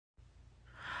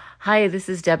Hi, this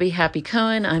is Debbie Happy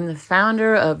Cohen. I'm the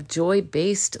founder of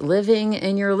Joy-Based Living,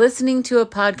 and you're listening to a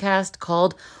podcast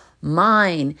called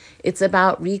Mine. It's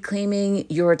about reclaiming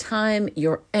your time,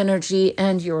 your energy,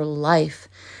 and your life.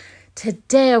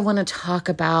 Today, I want to talk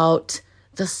about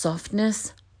the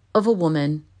softness of a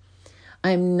woman.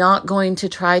 I'm not going to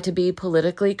try to be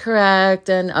politically correct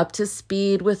and up to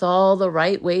speed with all the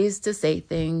right ways to say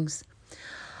things.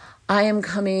 I am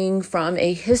coming from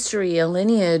a history, a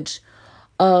lineage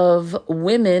of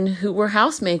women who were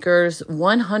housemakers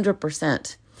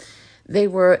 100%. They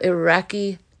were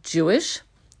Iraqi Jewish,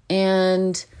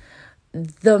 and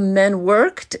the men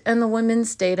worked and the women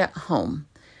stayed at home.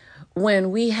 When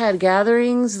we had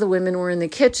gatherings, the women were in the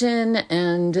kitchen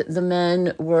and the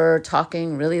men were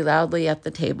talking really loudly at the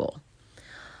table.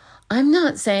 I'm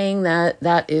not saying that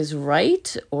that is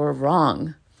right or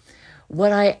wrong.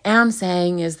 What I am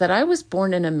saying is that I was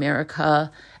born in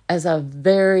America as a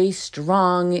very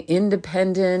strong,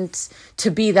 independent,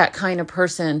 to be that kind of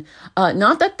person.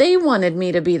 Not that they wanted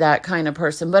me to be that kind of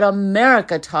person, but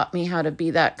America taught me how to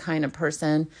be that kind of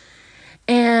person.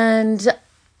 And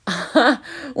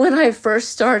when I first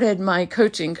started my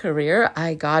coaching career,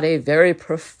 I got a very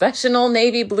professional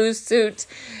navy blue suit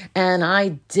and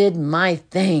I did my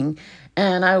thing.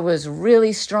 And I was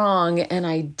really strong and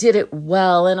I did it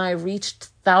well. And I reached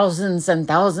thousands and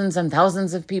thousands and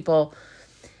thousands of people.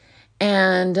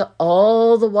 And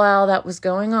all the while that was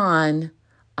going on,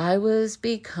 I was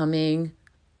becoming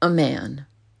a man.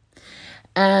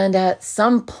 And at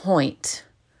some point,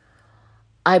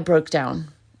 I broke down.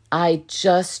 I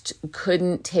just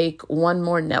couldn't take one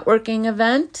more networking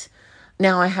event.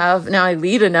 Now I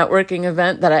lead a networking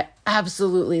event that I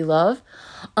absolutely love.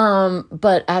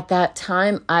 But at that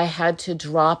time, I had to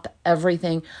drop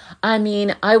everything. I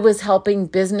mean, I was helping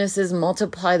businesses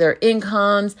multiply their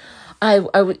incomes.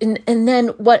 And then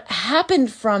what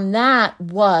happened from that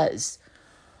was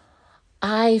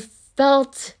I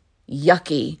felt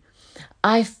yucky.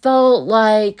 I felt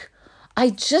like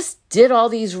I just did all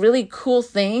these really cool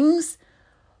things,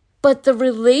 but the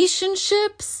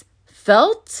relationships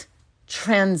felt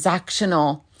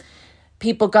transactional.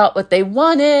 People got what they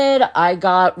wanted. I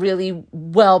got really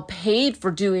well paid for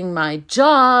doing my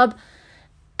job,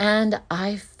 and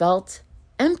I felt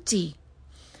empty.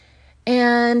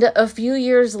 And a few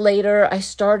years later, I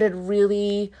started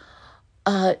really,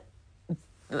 I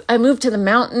moved to the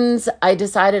mountains. I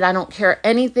decided I don't care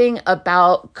anything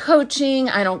about coaching.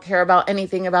 I don't care about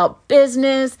anything about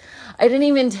business. I didn't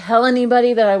even tell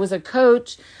anybody that I was a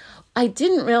coach. I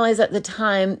didn't realize at the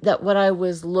time that what I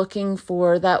was looking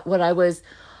for, that what I was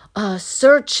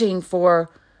searching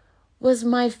for was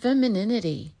my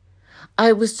femininity.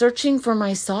 I was searching for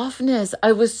my softness.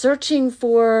 I was searching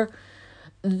for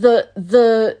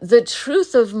the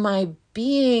truth of my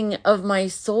being, of my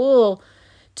soul,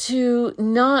 to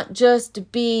not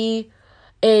just be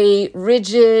a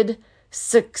rigid,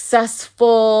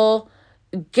 successful,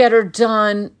 get her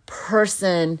done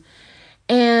person.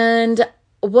 And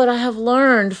what I have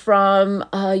learned from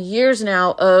years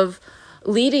now of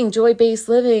leading joy-based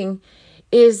living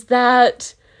is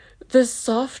that the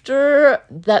softer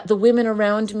that the women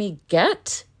around me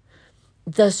get,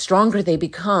 the stronger they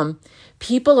become.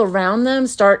 People around them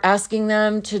start asking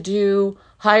them to do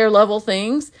higher level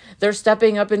things. They're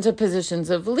stepping up into positions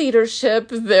of leadership.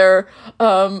 They're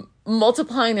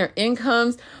multiplying their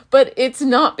incomes, but it's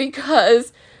not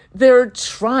because they're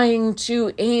trying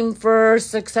to aim for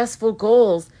successful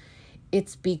goals.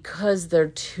 It's because they're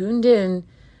tuned in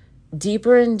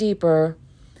deeper and deeper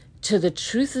to the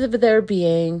truth of their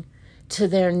being, to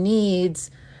their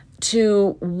needs,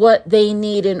 to what they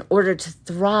need in order to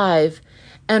thrive.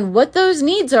 And what those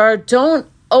needs are don't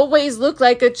always look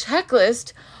like a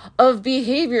checklist of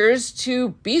behaviors to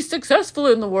be successful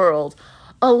in the world.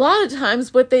 A lot of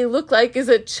times what they look like is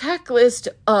a checklist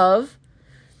of,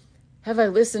 have I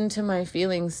listened to my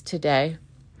feelings today?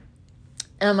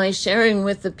 Am I sharing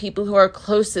with the people who are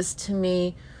closest to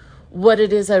me what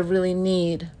it is I really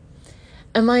need?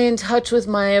 Am I in touch with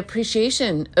my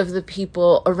appreciation of the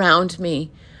people around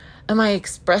me? Am I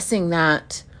expressing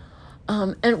that?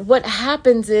 And what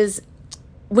happens is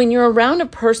when you're around a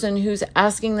person who's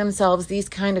asking themselves these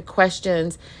kind of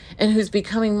questions and who's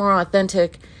becoming more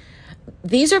authentic,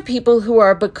 these are people who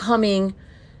are becoming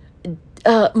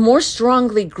more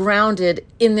strongly grounded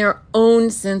in their own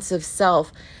sense of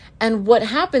self. And what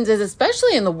happens is,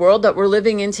 especially in the world that we're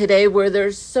living in today, where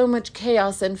there's so much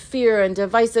chaos and fear and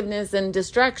divisiveness and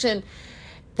distraction,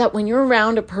 that when you're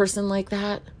around a person like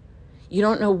that, you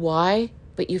don't know why,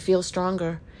 but you feel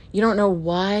stronger. You don't know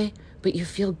why, but you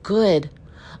feel good.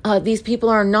 These people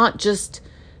are not just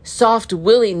soft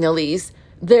willy-nillys.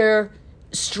 They're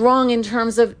strong in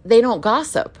terms of they don't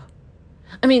gossip.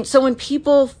 I mean, so when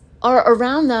people are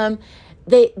around them,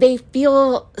 they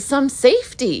feel some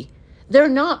safety. They're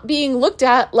not being looked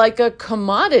at like a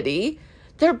commodity.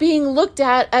 They're being looked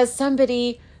at as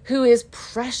somebody who is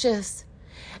precious.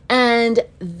 And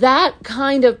that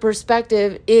kind of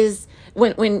perspective is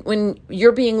when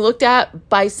you're being looked at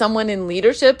by someone in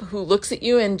leadership who looks at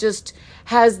you and just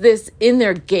has this in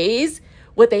their gaze.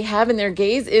 What they have in their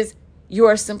gaze is, you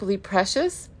are simply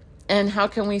precious. And how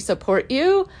can we support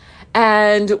you?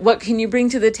 And what can you bring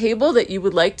to the table that you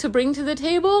would like to bring to the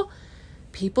table?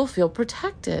 People feel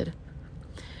protected.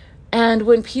 And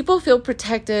when people feel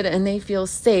protected and they feel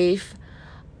safe,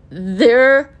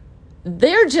 their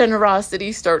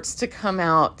generosity starts to come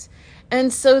out.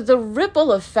 And so the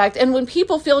ripple effect, and when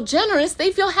people feel generous,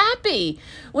 they feel happy.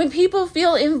 When people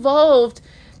feel involved,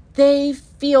 they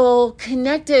feel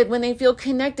connected. When they feel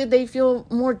connected, they feel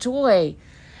more joy.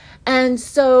 And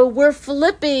so we're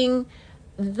flipping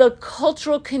the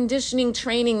cultural conditioning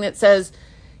training that says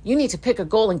you need to pick a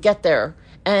goal and get there,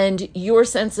 and your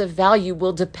sense of value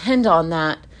will depend on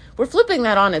that. We're flipping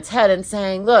that on its head and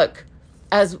saying, look,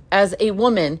 as a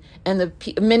woman, and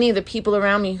many of the people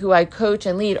around me who I coach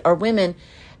and lead are women,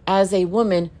 as a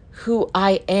woman, who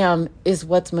I am is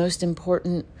what's most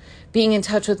important. Being in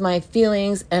touch with my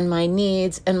feelings and my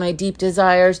needs and my deep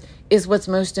desires is what's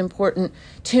most important.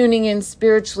 Tuning in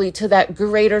spiritually to that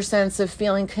greater sense of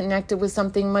feeling connected with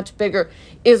something much bigger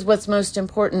is what's most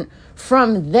important.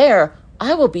 From there,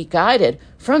 I will be guided.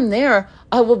 From there,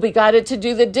 I will be guided to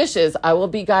do the dishes. I will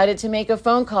be guided to make a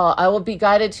phone call. I will be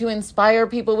guided to inspire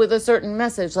people with a certain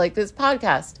message like this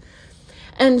podcast.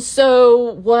 And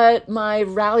so what my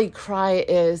rally cry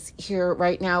is here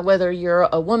right now, whether you're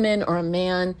a woman or a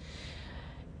man,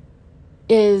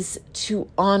 is to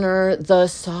honor the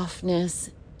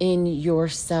softness in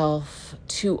yourself,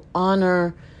 to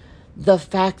honor the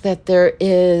fact that there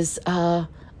is a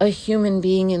human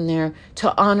being in there,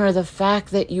 to honor the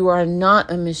fact that you are not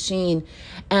a machine.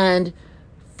 And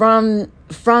from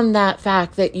that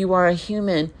fact that you are a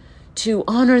human, to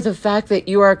honor the fact that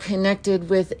you are connected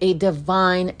with a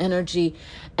divine energy,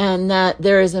 and that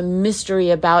there is a mystery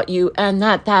about you, and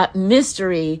that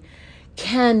mystery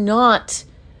cannot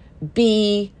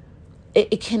be,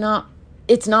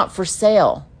 it's not for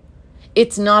sale.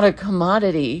 It's not a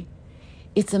commodity.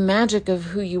 It's a magic of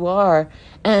who you are.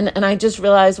 And I just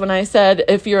realized when I said,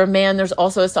 if you're a man, there's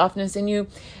also a softness in you.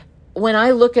 When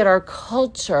I look at our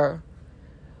culture,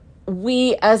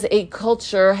 we as a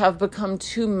culture have become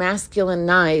too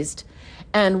masculinized.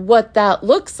 And what that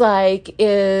looks like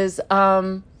is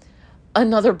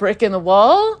another brick in the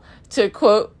wall, to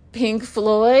quote Pink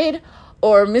Floyd,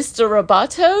 or Mr.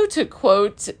 Roboto, to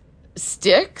quote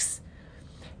Styx.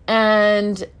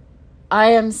 And I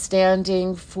am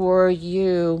standing for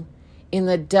you in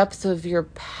the depth of your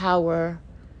power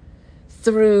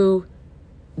through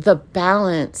the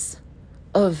balance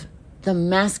of the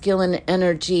masculine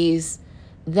energies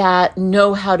that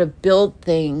know how to build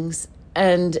things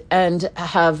and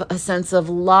have a sense of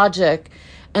logic,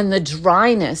 and the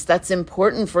dryness that's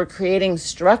important for creating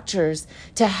structures,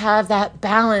 to have that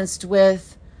balanced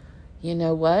with, you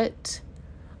know what?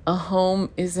 A home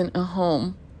isn't a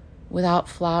home without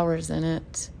flowers in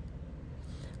it.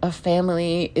 A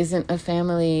family isn't a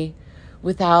family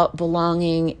without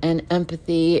belonging and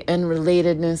empathy and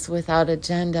relatedness, without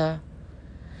agenda.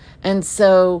 And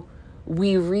so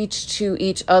we reach to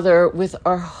each other with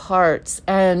our hearts,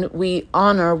 and we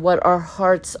honor what our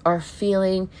hearts are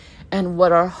feeling and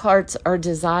what our hearts are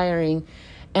desiring.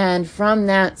 And from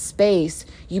that space,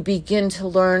 you begin to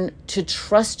learn to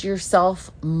trust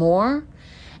yourself more,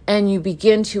 and you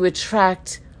begin to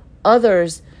attract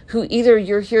others who either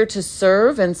you're here to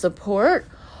serve and support,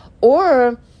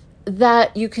 or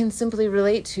that you can simply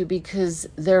relate to because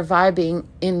they're vibing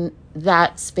in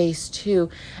that space too.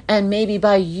 And maybe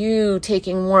by you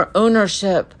taking more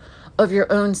ownership of your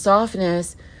own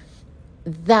softness,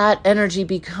 that energy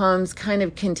becomes kind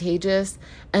of contagious,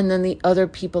 and then the other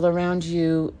people around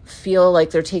you feel like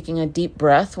they're taking a deep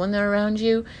breath when they're around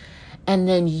you, and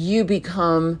then you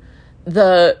become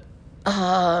the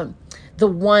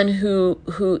one who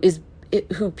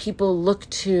people look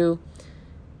to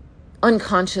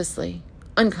unconsciously,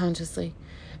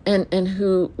 and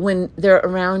who, when they're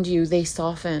around you, they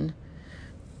soften.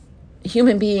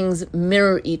 Human beings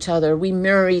mirror each other. We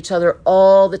mirror each other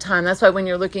all the time. That's why when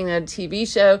you're looking at a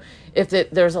TV show, if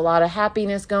there's a lot of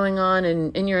happiness going on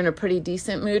and you're in a pretty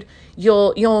decent mood,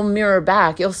 you'll mirror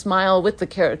back. You'll smile with the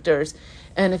characters.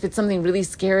 And if it's something really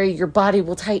scary, your body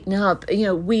will tighten up.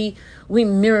 We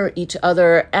mirror each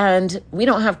other, and we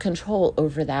don't have control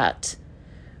over that.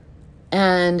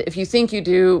 And if you think you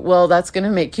do, well, that's going to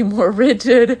make you more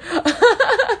rigid.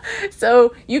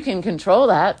 So you can control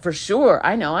that for sure.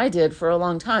 I know I did for a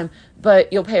long time,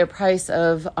 but you'll pay a price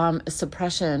of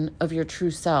suppression of your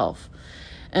true self.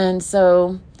 And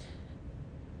so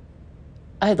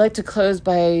I'd like to close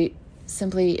by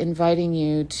simply inviting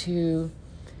you to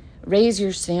raise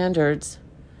your standards,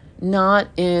 not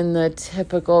in the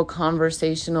typical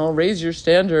conversational raise your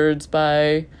standards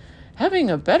by having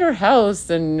a better house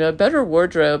and a better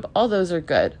wardrobe. All those are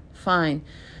good. Fine.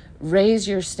 Raise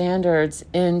your standards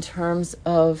in terms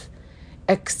of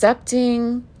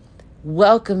accepting,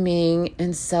 welcoming,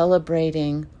 and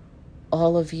celebrating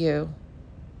all of you.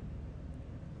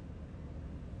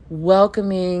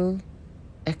 Welcoming,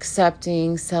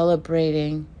 accepting,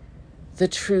 celebrating the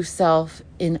true self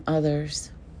in others.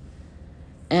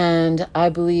 And I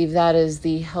believe that is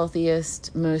the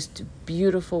healthiest, most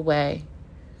beautiful way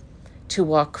to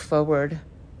walk forward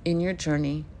in your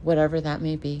journey, whatever that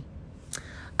may be.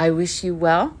 I wish you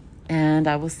well, and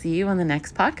I will see you on the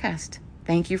next podcast.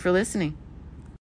 Thank you for listening.